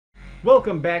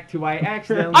Welcome back to I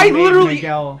accidentally I made literally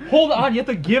Miguel. Hold on, you have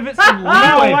to give it some leeway.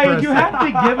 No, for like a you second. have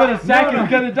to give it a second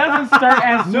because it doesn't start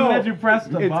as soon as you press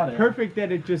the it's button. perfect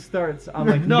that it just starts on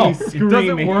like No, me it screaming.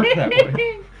 doesn't work that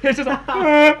way. It's just,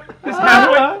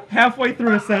 halfway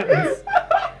through a sentence.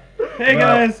 Hey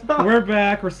guys, we're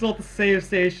back. We're still at the save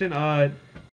station.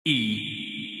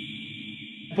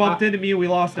 Bumped into me. We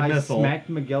lost a missile. I smacked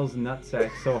Miguel's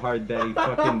nutsack so hard that he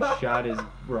fucking shot his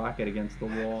rocket against the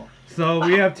wall. So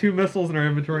we have 2 missiles in our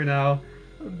inventory now.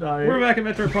 I'm dying. We're back at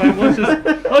Metroid Prime.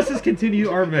 Let's just continue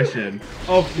our mission.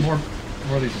 Oh, more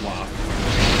of these wasps.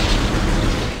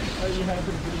 Are you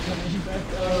happy to be coming back?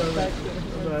 Back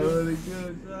there? Really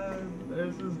good.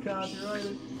 This is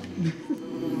copyrighted.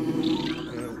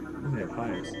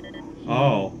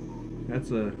 Oh,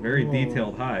 that's a very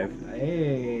detailed hive.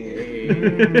 Hey.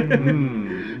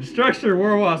 Structure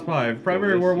War Wasp hive.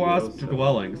 Primary War Wasp Delicioso.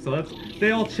 dwelling. So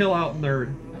they all chill out in their.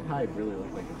 That hive really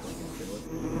looks like a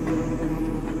fucking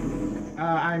skillet.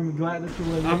 I'm glad that you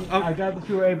were. I'm glad that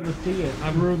you were able to see it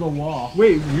through the wall.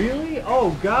 Wait, really?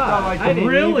 Oh god! like, I didn't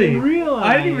really? even realize.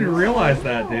 I didn't even realize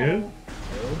that, dude.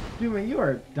 Dude, man, you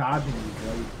are dodging these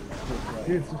blazes.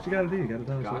 Dude, that's what you gotta do. You gotta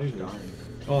dodge Gosh lasers. darn.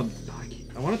 Oh,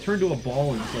 I want to turn to a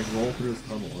ball and just like roll through this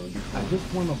tunnel. I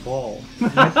just want a ball.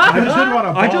 I just want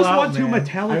to. I just want to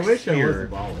metallic I wish sphere.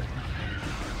 I was a baller.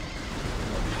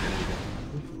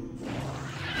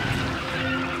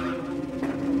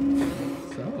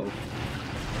 So,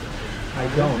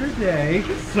 I don't. Your day.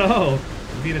 so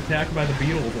we're being attacked by the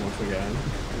beetles once again.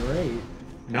 Great.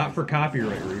 Not for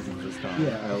copyright reasons this time.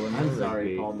 Yeah, Ellen I'm Murray sorry,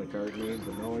 beat. Paul McCartney,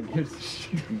 but no one gives a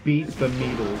shit. Beat the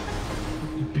Beatles.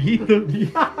 Beat the.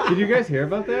 Did you guys hear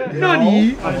about that?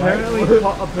 Nani? Apparently,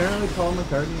 apparently Paul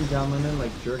McCartney and John Lennon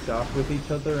like jerked off with each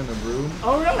other in a room.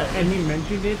 Oh, really? And he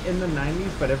mentioned it in the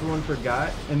 90s, but everyone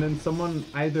forgot. And then someone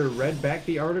either read back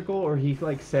the article or he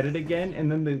like said it again. And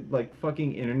then the like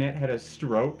fucking internet had a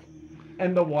stroke.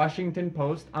 And the Washington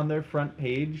Post on their front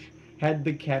page had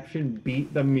the caption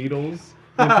 "Beat the Beatles"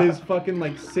 with his fucking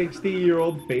like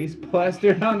 60-year-old face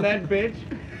plastered on that bitch.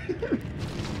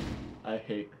 I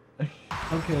hate. Okay.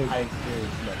 I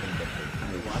experienced nothing but hate.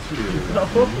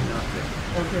 Nothing.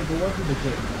 Okay, but what's the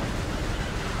good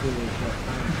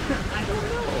I don't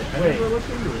know. I Wait, never looked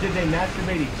into it. Did they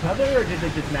masturbate each other, or did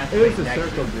they just masturbate It was a next to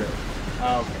circle each drill. other?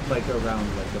 Oh, okay. Like around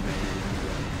like a man.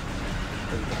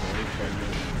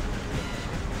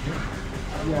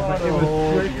 Yeah, but it was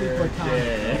strictly for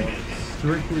content.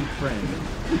 Strictly friend.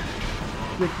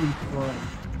 Strictly fun.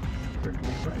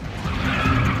 Strictly friend.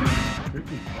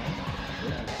 Strictly fun.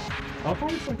 How far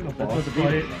is like in a boss what the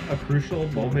fight Beatles a crucial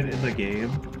moment in the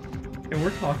game? And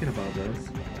we're talking about this.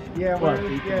 Yeah, What, we're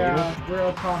beat the we're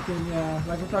all talking,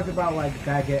 like we're talking about like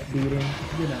baguette beating,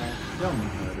 you know.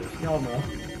 Y'all know.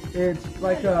 It's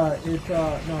like it's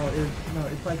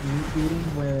like meat beating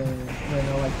when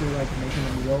like you're like making a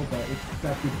meal, but it's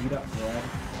except you beat up bread.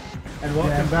 And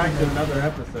welcome back to another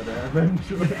episode of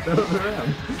Adventure with Those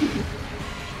Around.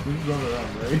 This is Those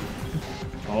Around, right?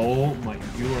 Oh my,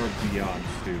 you are beyond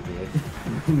stupid.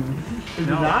 Is it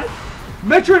not?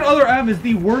 Metroid Other M is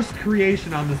the worst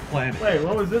creation on this planet. Wait,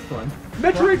 what was this one?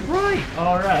 Metroid Prime!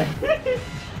 Alright.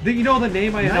 You know the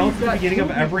name I announced at the beginning of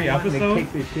every episode?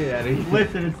 Kick the shit out of you.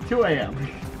 Listen, it's 2 a.m.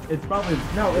 It's probably...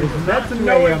 No, it's That's not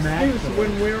no 2 a.m. excuse actually.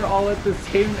 when we're all at the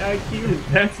same IQ.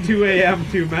 That's 2 a.m.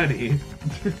 too many.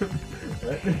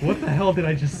 What the hell did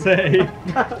I just say?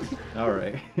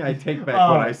 Alright, I take back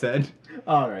what I said.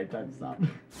 Alright, time to stop.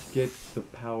 Get the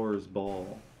powers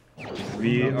ball.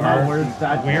 We're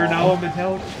now a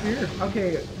metallic sphere.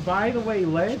 Okay, by the way,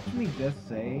 let me just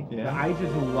say Yeah. that I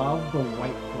just love the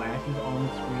white flashes on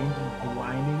the screen just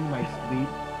blinding my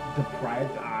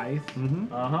sleep-deprived eyes.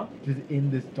 Mm-hmm. Uh-huh. Just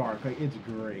in this dark, like it's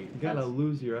great. You gotta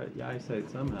lose your eyesight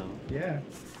somehow. Yeah.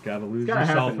 Gotta lose gotta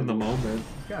yourself happen. in the moment.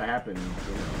 It's gotta happen.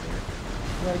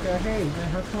 Like, hey man,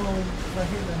 how come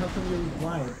you're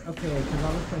blind? Okay, because I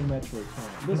was playing Metroid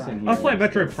Prime. Listen I was playing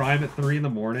Metroid Prime at 3 in the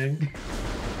morning.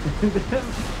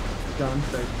 Gone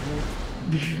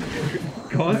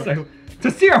sexual. To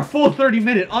see our full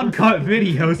 30-minute uncut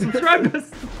video, subscribe to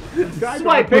us.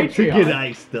 Swipe to our up to Patreon. get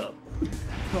iced up.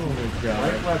 Oh my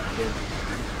god. Right, left, kid.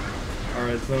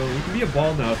 Alright, so we can be a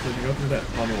ball now, so we can go through that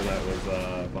tunnel that was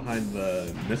behind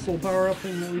the missile power-up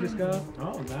thing that we just got.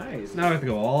 Oh, nice. So now we have to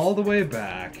go all the way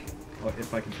back. Oh,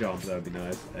 if I can jump, that would be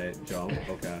nice. Hey, jump.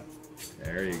 Okay.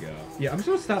 There you go. Yeah, I'm just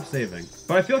gonna stop saving.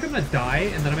 But I feel like I'm gonna die,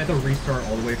 and then I'm gonna have to restart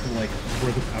all the way from, like,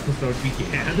 where this episode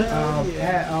began.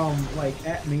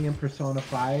 At me in Persona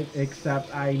 5,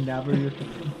 except I never...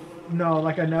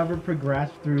 I never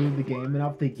progressed through the game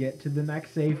enough to get to the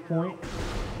next save point.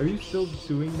 Are you still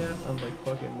doing that on like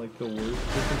fucking like the worst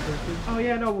difficulty? Oh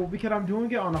yeah, no, well, because I'm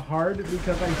doing it on hard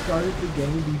because I started the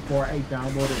game before I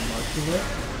downloaded much of it.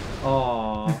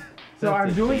 Aww. So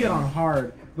I'm doing it on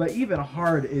hard, but even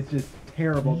hard is just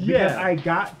terrible. Yeah. Because I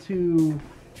got to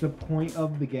the point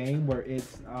of the game where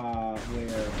it's like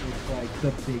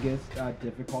the biggest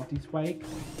difficulty spike,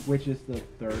 which is the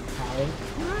third palace,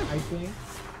 I think.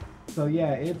 So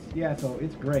yeah, so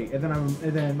it's great. And then I'm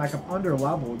under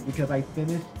leveled because I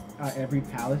finished every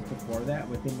palace before that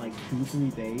within like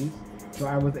 2-3 days. So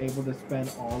I was able to spend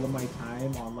all of my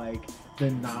time on like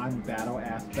the non-battle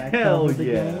aspect of the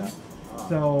game.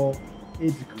 So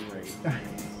it's great.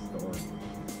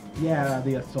 Yeah,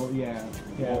 the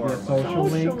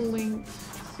social links.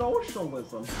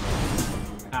 Socialism.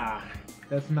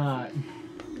 That's not.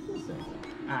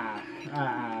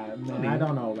 Man, I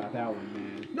don't know about that one, man.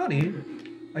 Nani,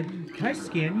 can I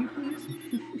scan you, please?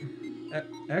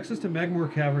 Access to Magmore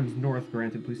Caverns North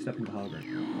granted. Please step into hologram.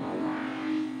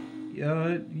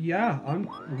 Yeah,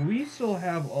 we still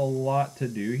have a lot to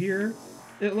do here,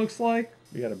 it looks like.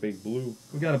 We got a big blue.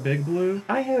 We got a big blue.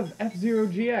 I have F-Zero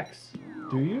GX.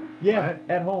 Do you? Yeah,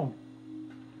 at home.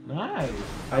 Nice.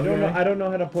 I don't know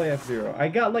how to play F-Zero. I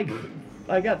got 3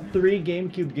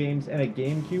 GameCube games and a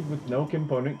GameCube with no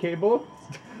component cable.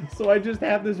 So I just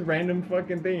have this random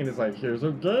fucking thing and it's like, here's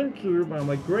a GameCube. I'm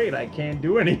like, great, I can't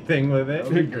do anything with it.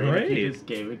 That'd be great. If you just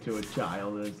gave it to a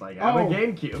child and it's like, I have a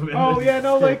GameCube.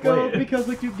 Because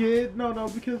like you get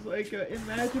because like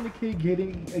imagine a kid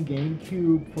getting a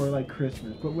GameCube for like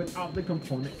Christmas, but without the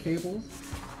component cables.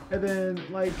 And then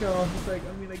he's like,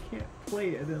 I can't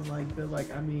play it. And then they're like,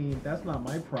 that's not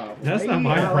my problem. That's not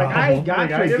my problem. Like, I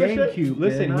got your GameCube.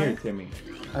 Listen here, Timmy.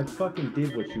 I fucking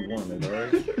did what you wanted,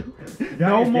 alright?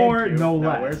 No more, no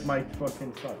now, less. where's my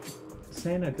fucking stuff?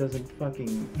 Santa doesn't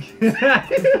fucking...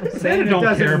 Santa don't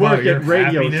doesn't care work about your at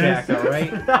Radio happiness.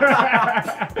 Shack,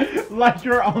 alright? Like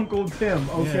your Uncle Tim,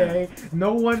 okay? Yeah.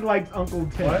 No one likes Uncle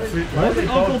Tim. Wasn't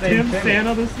Uncle Tim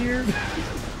Santa this year?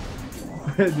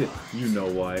 You know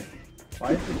why.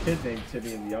 Why is the kid named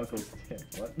Timmy and the uncle's Tim?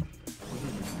 What?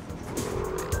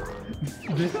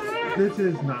 This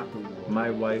is not the one. My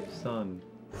wife's son.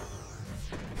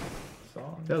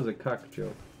 That was a cock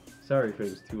joke. Sorry if it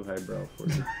was too highbrow for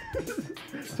you.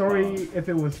 Sorry if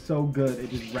it was so good it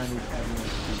just rendered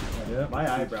everyone's feet. Yeah. My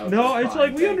eyebrows. No, it's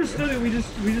like we understood it. We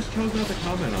just chose not to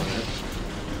comment on it.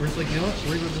 We're just like, you know what?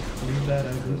 We're gonna just leave that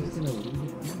as is.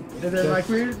 And then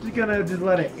we're just gonna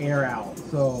let it air out,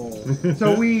 so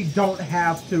we don't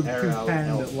have to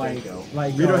pretend like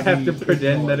we don't have to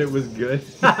pretend that it was good.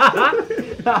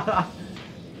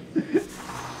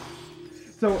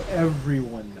 So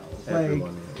everyone knows.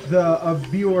 A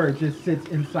viewer just sits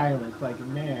in silence, like,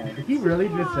 man, did he really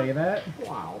just say that?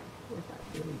 Wow.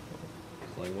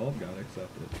 It's like, well, gotta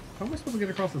accept it. How am I supposed to get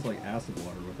across this acid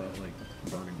water without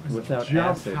burning myself? Without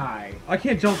jump acid. high. I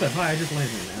can't jump that high. I just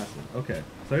landed in acid. Okay,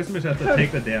 so I guess I'm just have to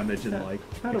take the damage and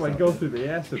How do I go through the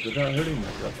acid without hurting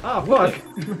myself? Ah, fuck!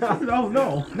 Oh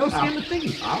no! No, scan the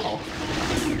thingy. Ow.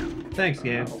 Thanks,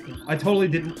 game. I totally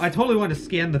didn't. I totally wanted to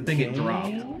scan the thing it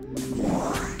dropped.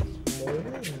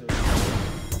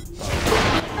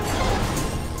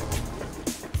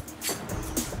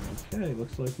 Okay,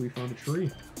 looks like we found a tree.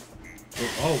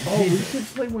 Oh, we should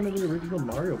play one of the original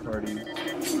Mario parties.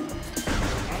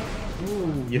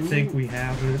 Ooh, You think we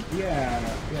have it? Yeah,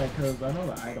 because I know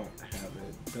that I don't have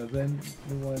it. Does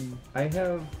anyone? I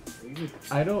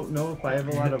don't know if I have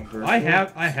a lot of virtual. I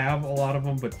have a lot of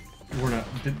them, but we're not.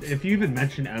 If you even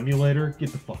mention emulator,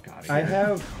 get the fuck out of here.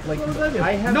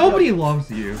 I have Nobody loves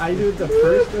you. Either the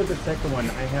first or the second one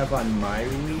I have on my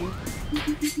Wii.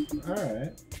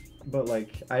 Alright. But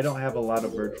I don't have a lot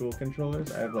of virtual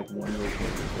controllers. I have one virtual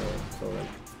controller. So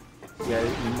yeah,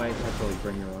 you might have to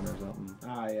bring your own or something.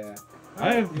 Ah, yeah.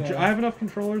 I have enough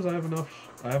controllers. I have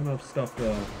enough stuff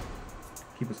to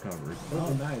keep us covered.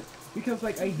 Oh, nice. Because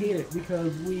I hate it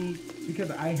because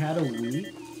I had a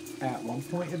Wii at one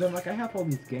point, and then I have all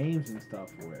these games and stuff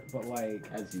for it. But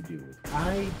as you do.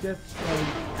 I just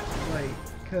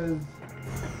because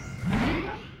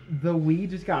the Wii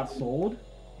just got sold,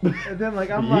 and then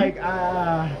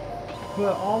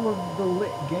but all of the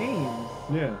lit games.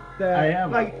 Yeah. That I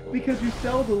am because you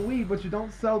sell the Wii, but you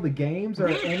don't sell the games or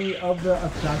any of the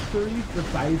accessories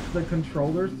besides the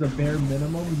controllers, the bare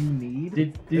minimum you need.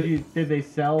 Did they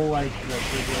sell the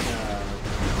friggin'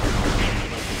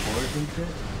 cords and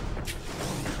shit?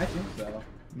 I think so.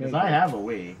 Because I have a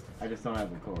Wii, I just don't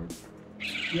have the cords.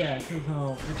 Yeah,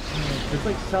 because it's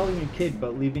like selling a kid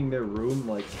but leaving their room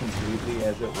completely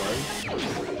as it was.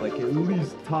 At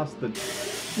least toss the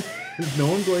Is no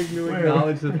one going to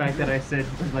acknowledge the fact that I said,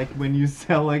 like, when you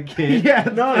sell a kid? Yeah,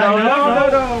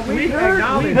 no. We heard.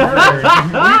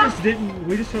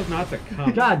 We just chose not to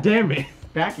comment. God damn it.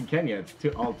 Back in Kenya,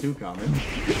 it's all too common.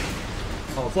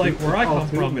 It's like where I come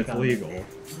from, it's legal.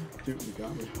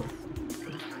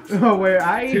 Where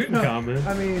I Tutankhamun.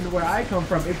 I mean, where I come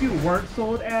from, if you weren't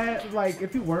sold as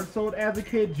a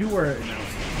kid, you were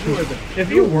If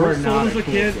you were not sold as a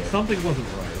cool kid, something wasn't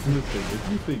right. Listen, if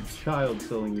you think child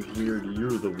selling is weird,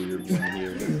 you're the weird one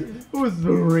here. Who's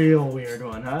the real weird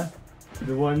one, huh?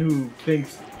 The one who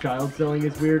thinks child selling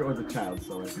is weird, or the child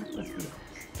seller? Let's be honest.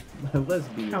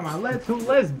 Lesbian. Come on, It's a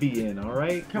lesbian,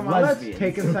 alright? Come on, let's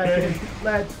take a second.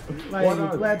 Let's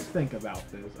think about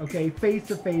this, okay? Face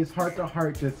to face, heart to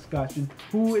heart discussion.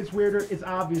 Who is weirder? It's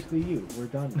obviously you. We're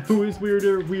done. Who is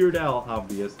weirder? Weird Al,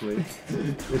 obviously.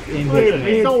 It's in Wait, his it's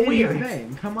name. so It's weird. his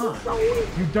name. Come on.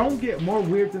 You don't get more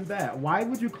weird than that. Why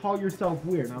would you call yourself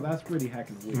weird? Now that's pretty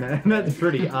heckin' weird. That's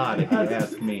pretty odd if you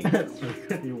ask me. That's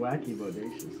pretty wacky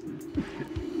bodacious.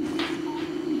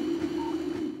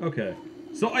 Okay.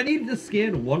 So I need to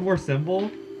scan one more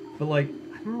symbol, but like,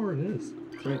 I don't know where it is.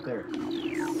 It's right there.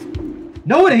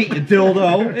 No, it ain't, you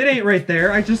dildo! It ain't right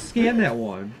there. I just scanned that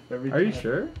one. Are you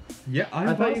sure? Yeah,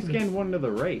 I thought you scanned one to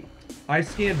the right. I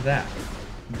scanned that.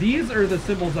 These are the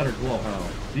symbols that are glowing.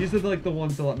 Oh. These are like the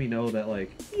ones to let me know that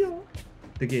like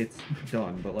the gate's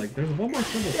done. But like, there's one more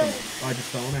symbol. I just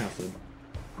fell in acid.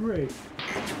 Great.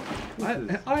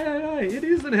 Aye, it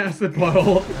is an acid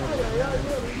puddle.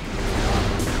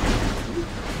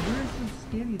 Where's the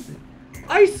scanny thing?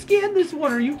 I scanned this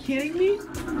one. Are you kidding me?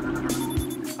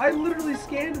 I literally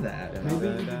scanned that. Maybe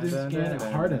you didn't scan it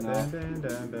hard enough.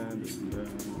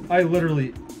 I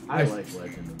literally. I like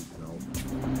Legend of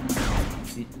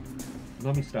Zelda.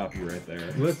 Let me stop you right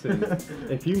there. Listen,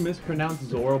 if you mispronounce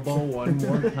Zorbo one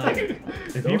more time,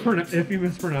 If you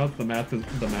mispronounce the mask of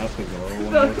Zorro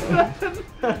one more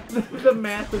time. the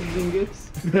math of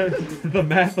Zingus. The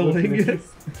mathalingus.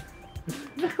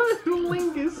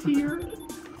 Lingus here.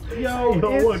 Yo,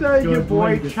 Yo, it's what your good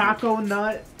boy Lingus. Choco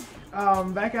Nut.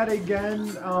 Back at it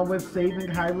again with Saving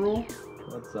Hyrule.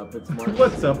 What's up? It's Martin.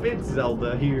 What's up? It's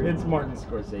Zelda here. It's Martin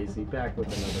Scorsese back with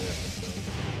another episode.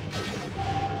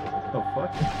 Oh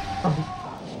fuck.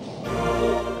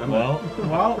 Well,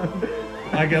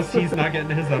 I guess he's not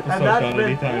getting his episode And that's done been-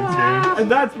 anytime soon. And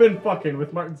that's been fucking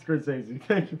with Martin Scorsese.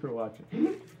 Thank you for watching.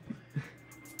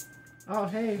 Oh,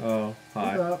 hey. Oh, What's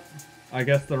hi. up? I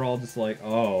guess they're all just like,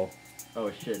 oh. Oh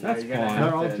shit! That's now you're gonna fine. have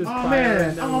They're all to, just- Oh fire man,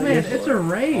 and then oh man, leave it's a for it. All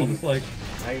raid. just like,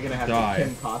 now you're gonna have Die. to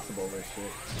Kim Possible this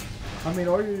shit. I mean,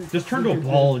 or you just turn to a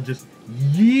ball and just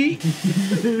yeet.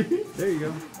 There you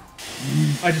go.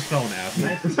 I just fell in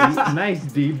acid. Nice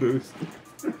D boost.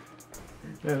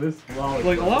 Yeah, this flawless.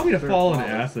 Like, allow me to fall in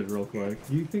flawless. acid real quick.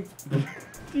 Do you think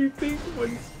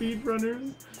when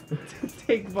speedrunners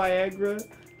take Viagra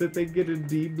that they get a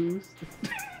D boost?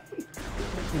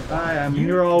 Hi, I'm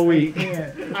here all week.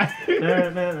 can't.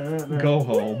 Go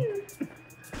home.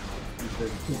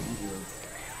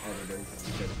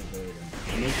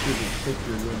 Make sure to tip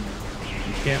your women.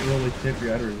 You can't really tip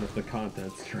your editors if the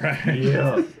content's trash.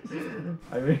 Yeah.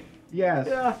 I mean, Yes.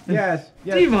 Yeah. Yes.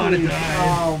 Yes. Demonetized.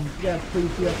 Please, yes,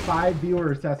 please. We have 5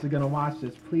 viewers that's gonna watch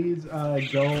this. Please go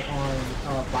on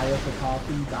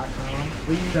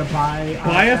buyusacoffee.com to buy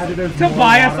editors more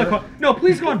water. No,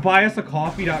 please go on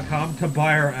buyusacoffee.com to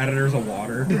buy our editors a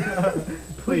water.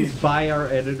 Please buy our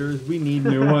editors. We need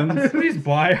new ones. Please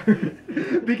buy our...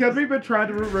 Because we've been trying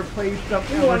to replace stuff.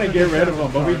 We want to get rid of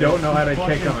them, but we don't know how to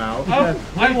kick them out. Oh,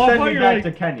 I love send how me you're back like...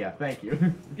 to Kenya. Thank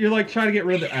you. You're like trying to get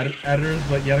rid of the editors,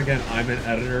 but yet again, I'm an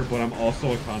editor, but I'm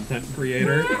also a content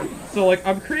creator. So like,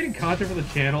 I'm creating content for the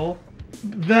channel,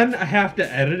 then I have to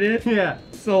edit it. Yeah.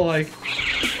 So like,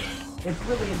 It's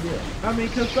really endearing. I mean,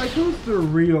 cause like, who's the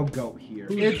real goat here?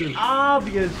 It's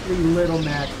obviously Little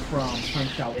Mac from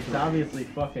Punch Out. It's 3. obviously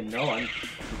fucking no one.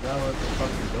 That was the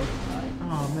fucking ghost guy.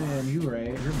 Oh man, you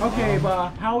right. Okay, but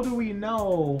how do we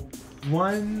know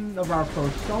one of our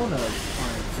personas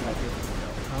aren't like this?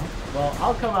 Huh? Well,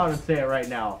 I'll come out and say it right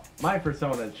now. My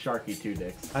persona is Sharky Two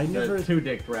Dicks. I never- The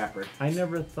two-dicked rapper. I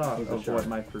never thought Who's a of shark? what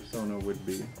my persona would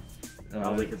be.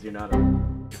 Probably because you're not a...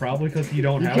 probably because you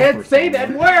don't You have a can't say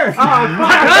persona. that word. Oh,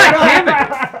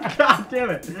 God damn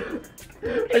it!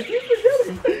 I keep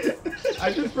forgetting.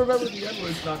 I just remembered the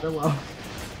N-word's not that well.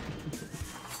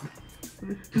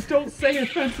 Just don't say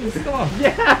offensive stuff.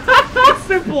 Yeah. It's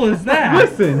simple as that.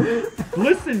 Listen.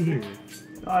 Listen here.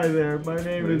 Hi there, my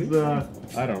name is,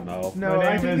 I don't know. No, my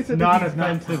I name think is it's a he's not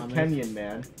non-offensive Thomas. Kenyan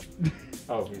man.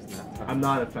 Oh, he's not. I'm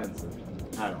not offensive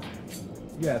at all.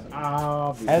 Yes,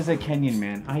 obviously. As a Kenyan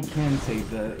man, I can say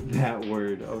that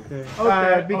word, okay?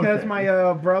 Because okay.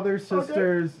 my brothers,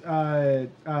 sisters,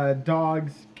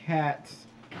 dogs, cats,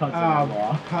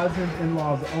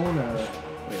 cousin-in-law's owner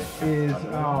is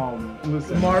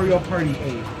Listen, Mario Party 8.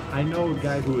 I know a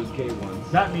guy who was gay once.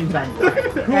 That means I'm gay.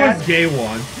 Who was gay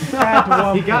once? At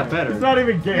one He got point. better. It's not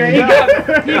even gay.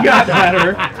 Yeah, He got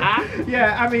better.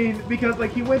 Yeah, I mean, because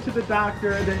like he went to the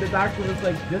doctor, and then the doctor was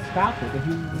like, "Just stop it." And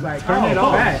he was like, Turn it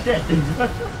off. bad. Shit. Turn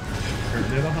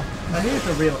it off. I think it's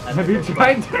a real. Have you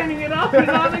tried turning it off and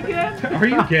on again? Are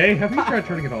you gay? Have you tried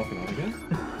turning it off and on again?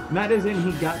 Not as in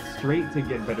he got straight to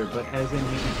get better, but as in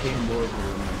he became more of a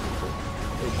romantic.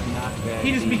 It's not that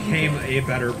He just easy. became a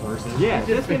better person. Yeah,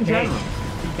 just in general.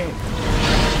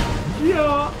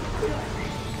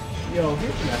 Yo,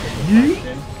 here's another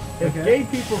question. If Okay. gay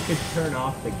people could turn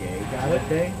off the gay, would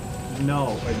they?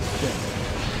 No, it's just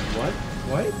what?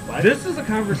 What? This is a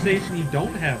conversation you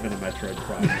don't have in a Metroid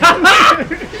project.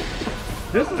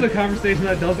 This is a conversation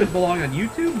that doesn't belong on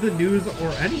YouTube, the news, or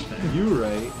anything. You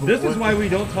right. but This is what- why we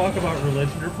don't talk about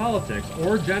religion or politics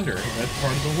or gender. That's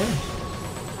part of the list.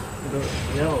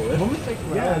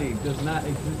 homosexuality does not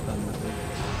exist on this earth.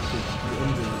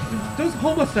 Does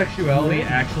homosexuality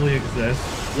actually exist?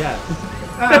 Yes.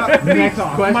 Next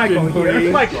question, Michael here.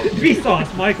 please. Michael.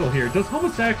 Vsauce, Michael here. Does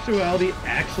homosexuality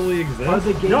actually exist?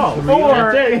 the gays No. real?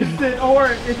 Or That's is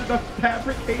it a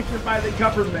fabrication by the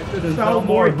government to There's sell no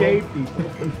more more gay hope. people?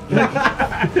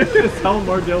 Just sell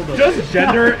more dildos. Does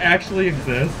gender actually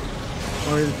exist?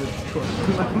 or is it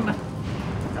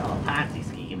Oh, Ponzi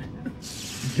scheme.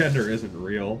 Gender isn't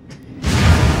real.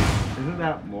 Isn't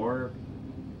that more?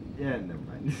 Yeah, never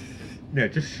mind. Yeah,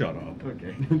 just shut up.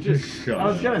 Okay. Just shut I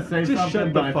was up. gonna say just something, shut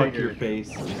the but I fuck figured. your face.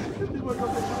 Now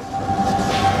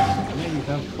you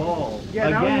have balls. Yeah,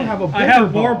 now Again. you have a I bigger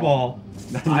have more ball.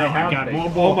 No, I have got more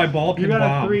it. Oh, my ball You can got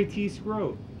bomb. a 3T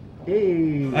scrote.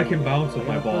 Hey. I can bounce with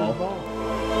my ball. ball.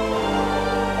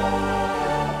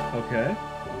 Okay.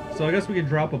 So I guess we can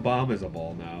drop a bomb as a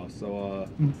ball now. So,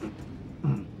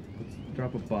 let's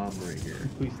drop a bomb right here.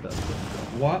 Please stop.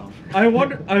 What? I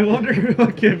wonder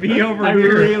what can be over I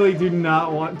here. really do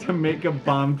not want to make a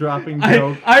bomb dropping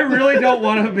joke I really don't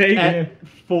want to make at it.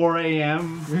 4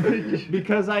 a.m.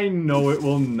 because I know it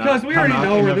will not. Because we already come out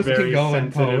know in where a this can very go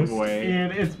in sensitive post. way.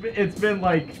 And it's been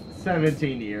like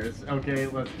 17 years. Okay,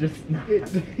 let's just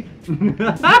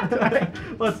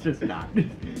let's just not.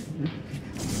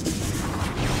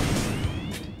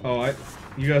 Oh,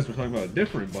 you guys were talking about a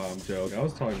different bomb joke. I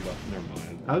was talking about. Never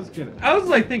mind. I was gonna. I was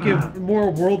like thinking more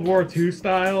World War II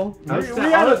style. I was There's a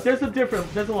lot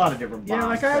of different. Yeah, bombs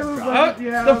like I that was drop. like,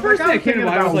 yeah. The like, first I thing that came to thinking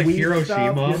mind was, about like, weed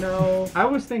Hiroshima. Stuff, you know? I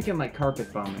was thinking like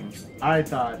carpet bombing. I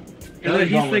thought. And then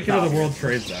he's thinking of the World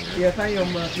Trade Center. Yes, I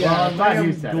am. Well, Yeah, I'm glad I you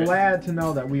am said it. glad to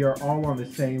know that we are all on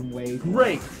the same wave.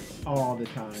 Great. All the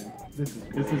time. This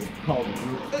This is called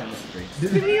group chemistry.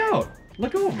 Get me out.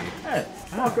 Let go of me. Hey,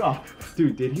 fuck off.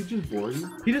 Dude, did he just bore you?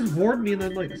 He just warned me and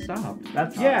then like stopped.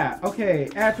 That's Yeah. Okay.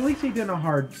 At least he did a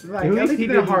hard. Like, at least he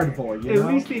did a didn't- hard boy. You At know?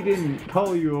 least he didn't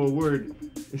call you a word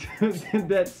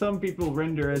that some people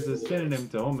render as a synonym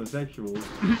to homosexuals.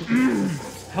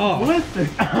 Huh.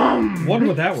 Listen. Wonder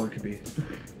what that word could be.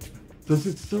 Does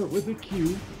it start with a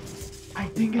Q? I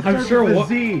think it's I'm sure with one.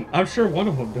 Z. I'm sure one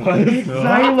of them does. It's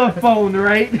xylophone,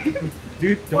 right?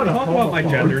 Dude, What don't a talk about my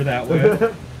homophone. gender that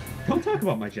way. Don't talk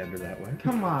about my gender that way.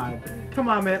 Come on, man. Come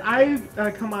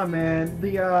on, man.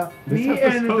 The This me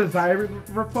and episode- the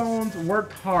xylophones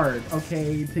worked hard,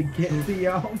 okay, to get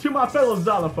the To my fellow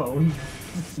xylophones.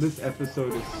 This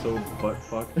episode is so butt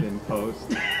fucked in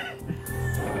post.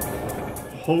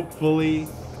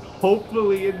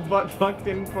 Hopefully it's butt fucked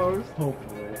in post. Hopefully.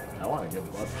 I want to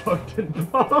get butt fucked in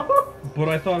both. But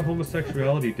I thought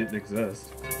homosexuality didn't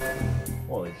exist.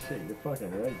 Holy shit, you're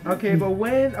fucking right. Okay, but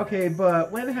when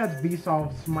has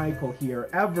Vsauce Michael here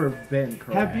ever been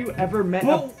correct? Have you ever met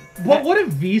Well, what if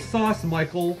Vsauce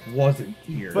Michael wasn't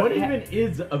here? What even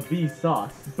is a V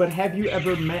sauce? but have you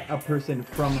ever met a person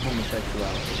from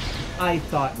homosexuality? I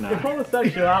thought If not.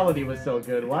 homosexuality was so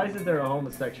good, why isn't there a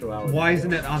homosexuality? Why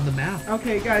isn't it on the map?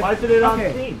 Okay, guys. Why isn't it on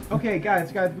okay, Steam? Okay,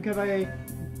 guys,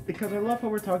 because I love how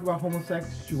we're talking about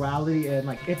homosexuality and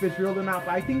like if it's real or not.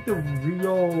 But I think the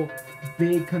real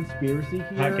big conspiracy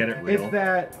here get it real. is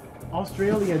that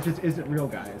Australia just isn't real,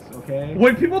 guys. Okay.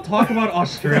 When people talk about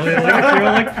Australia, like, I feel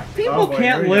like people Oh boy,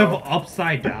 can't here we live go.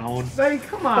 upside down. Like,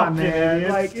 come on, Fucking man.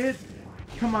 idiots. Like it.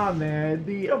 Come on, man.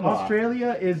 The Come on.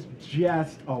 Australia is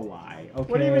just a lie.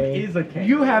 Okay. What even is a kangaroo?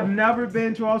 You have never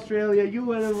been to Australia. You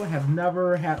have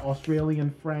never had Australian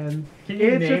friends. Can you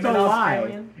it's name just a an lie.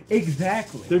 Australian?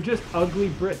 Exactly. They're just ugly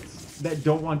Brits. that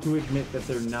don't want to admit that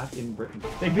they're not in Britain.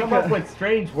 They come up with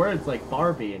strange words like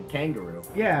Barbie and kangaroo.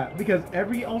 Yeah, because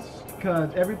every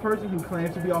person who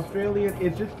claims to be Australian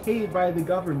is just paid by the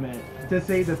government to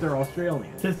say that they're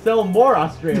Australian. To sell more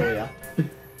Australia.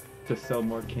 To sell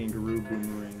more kangaroo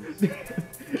boomerangs.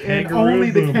 And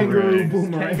only the kangaroo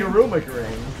boomerang. Kangaroo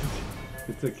McRae.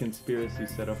 It's a conspiracy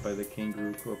set up by the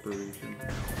Kangaroo Corporation.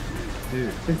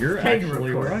 Dude, you're kangaroo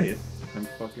actually court. right. I'm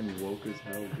fucking woke as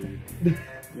hell, dude.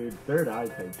 Dude, third eye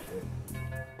type shit.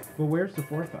 But where's the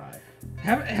fourth eye?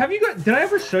 Have you got? Did I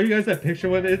ever show you guys that picture?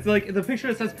 When it's like the picture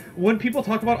that says when people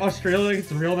talk about Australia like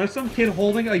it's real. There's some kid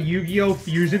holding a Yu-Gi-Oh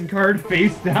fusion card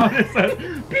face down. It says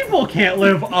people can't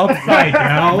live upside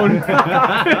down.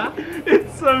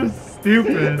 It's so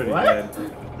stupid. What?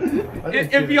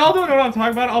 If y'all don't know what I'm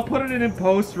talking about, I'll put it in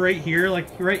post right here, like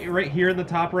right here in the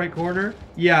top right corner.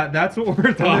 Yeah, that's what we're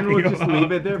And talking then we'll about. just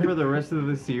leave it there for the rest of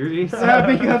the series. Because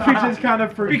we just kind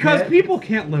of forget. Because people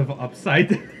can't live upside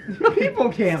down. people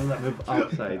can't live. Live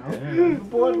upside down.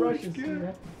 Blood rushes to you.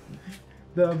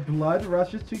 The blood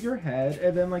rushes to your head,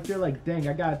 and then like you're like, dang,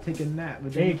 I gotta take a nap.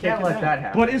 But then Hey, you can't take a let nap. that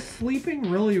happen. But is sleeping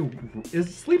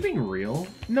real?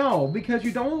 No, because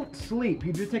you don't sleep.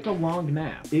 You just take a long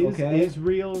nap. Is okay.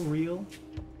 Israel real?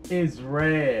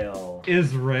 Israel.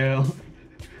 Israel.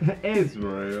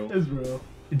 Israel. Israel.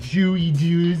 Jewy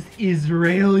Jews,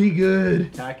 Israeli good.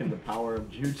 Attacking the power of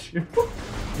Jutsu.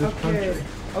 Okay.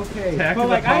 Okay. Attack but, of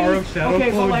like, the power I, of Shadow okay,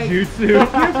 but, Clone like, Jutsu.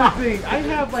 Here's the thing. I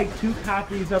have like 2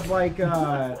 copies of like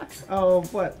the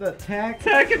Attack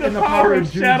Attack of the and power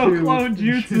of Shadow Jutsu. Clone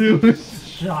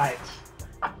Jutsu. Shut.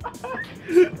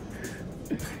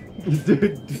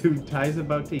 Dude, Ty's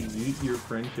about to yeet your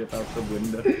friendship out the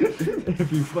window.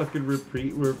 If you fucking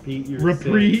repeat your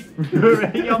Repeat.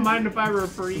 sin. Y'all mind if I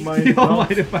repeat? Y'all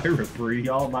mind if I repeat?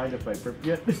 Y'all mind if I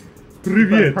Pripyat?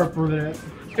 Privyet.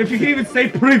 If you can even say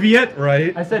Privyet,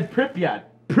 right? I said Pripyat.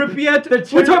 Pripyat? The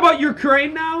We're talking about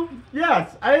Ukraine now?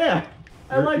 Yes, I am.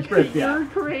 I like Pripyat. Your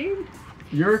crane?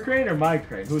 Your crane or my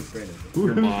crane? Whose crane is it?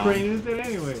 Whose mom. crane is it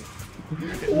anyway?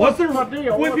 What's the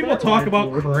deal? when What people that talk like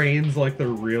about for? cranes like they're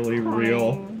really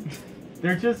real?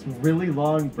 They're just really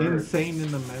long birds. Insane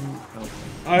in the mem. Oh.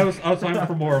 I was talking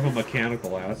for more of a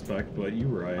mechanical aspect, but you're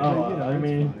right. Oh, You know, I it's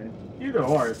mean, fine. either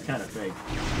or, it's kind of fake.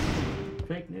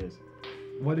 Fake news.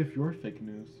 What if you're fake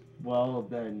news? Well,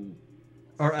 then,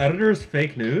 Our editor's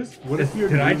fake news? What if you're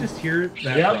Did I doing- just hear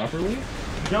that Yep. properly?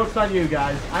 joke's on you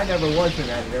guys. I never was an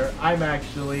editor. I'm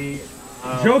actually.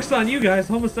 Joke's on you guys,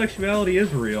 homosexuality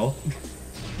is real.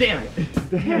 Damn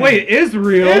it. Wait,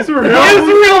 Israel? Israel?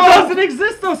 Israel doesn't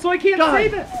exist though, so I can't say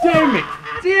that. Damn it!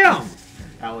 Damn!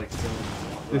 Alex.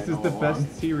 This is the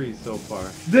best series so far.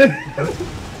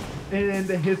 And in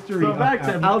the history So of back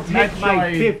to I'll take my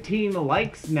Metroid. 15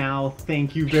 likes now,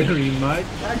 thank you very much.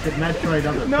 Back to Metroid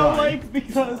Other No, Prime. like,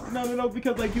 because, no,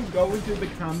 because, like, you go into the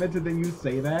comments and then you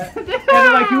say that, and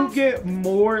then, like, you get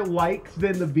more likes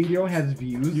than the video has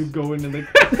views. You go into the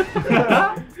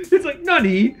It's like,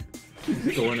 Nani?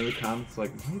 just go into the comments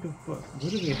like, why the fuck?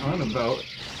 What are they on about?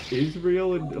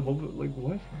 Israel and like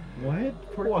what?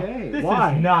 What? For What? gay? This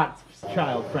Why? is not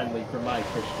child friendly for my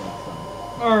Christian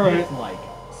son. Alright. It's like.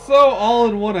 So, all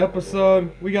in one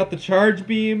episode, we got the charge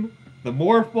beam, the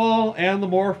morph ball, and the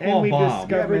morph ball And we bomb.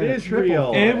 discovered Yeah, man,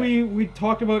 Israel. And we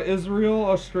talked about Israel,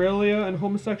 Australia, and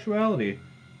homosexuality.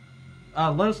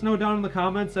 Let us know down in the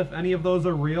comments if any of those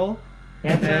are real.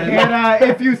 And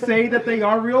if you say that they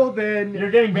are real, then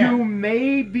You're getting banned. you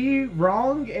may be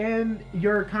wrong, and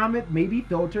your comment may be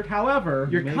filtered. However,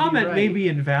 Your may be comment may right. be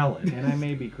invalid. And I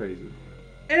may be crazy.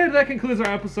 And that concludes our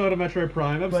episode of Metroid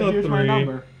Prime, but episode here's 3. my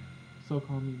number. So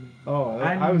call me. Man. Oh,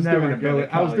 I'm I was never doing a gonna Billy.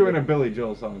 I was call doing you. a Billy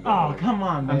Joel song. Oh, come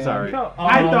on, man. I'm sorry. No,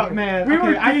 I thought, man. We okay,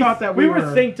 were. I thought that we were were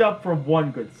synced up for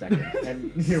 1 good second.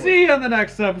 And here we- See you in the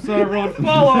next episode, everyone.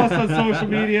 Follow us on social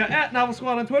media at Novel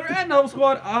Squad on Twitter, at Novel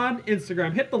Squad on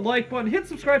Instagram. Hit the like button, hit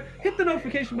subscribe, hit the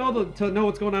notification bell to know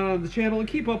what's going on the channel, and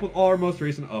keep up with all our most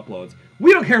recent uploads.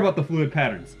 We don't care about the fluid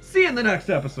patterns. See you in the next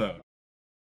episode.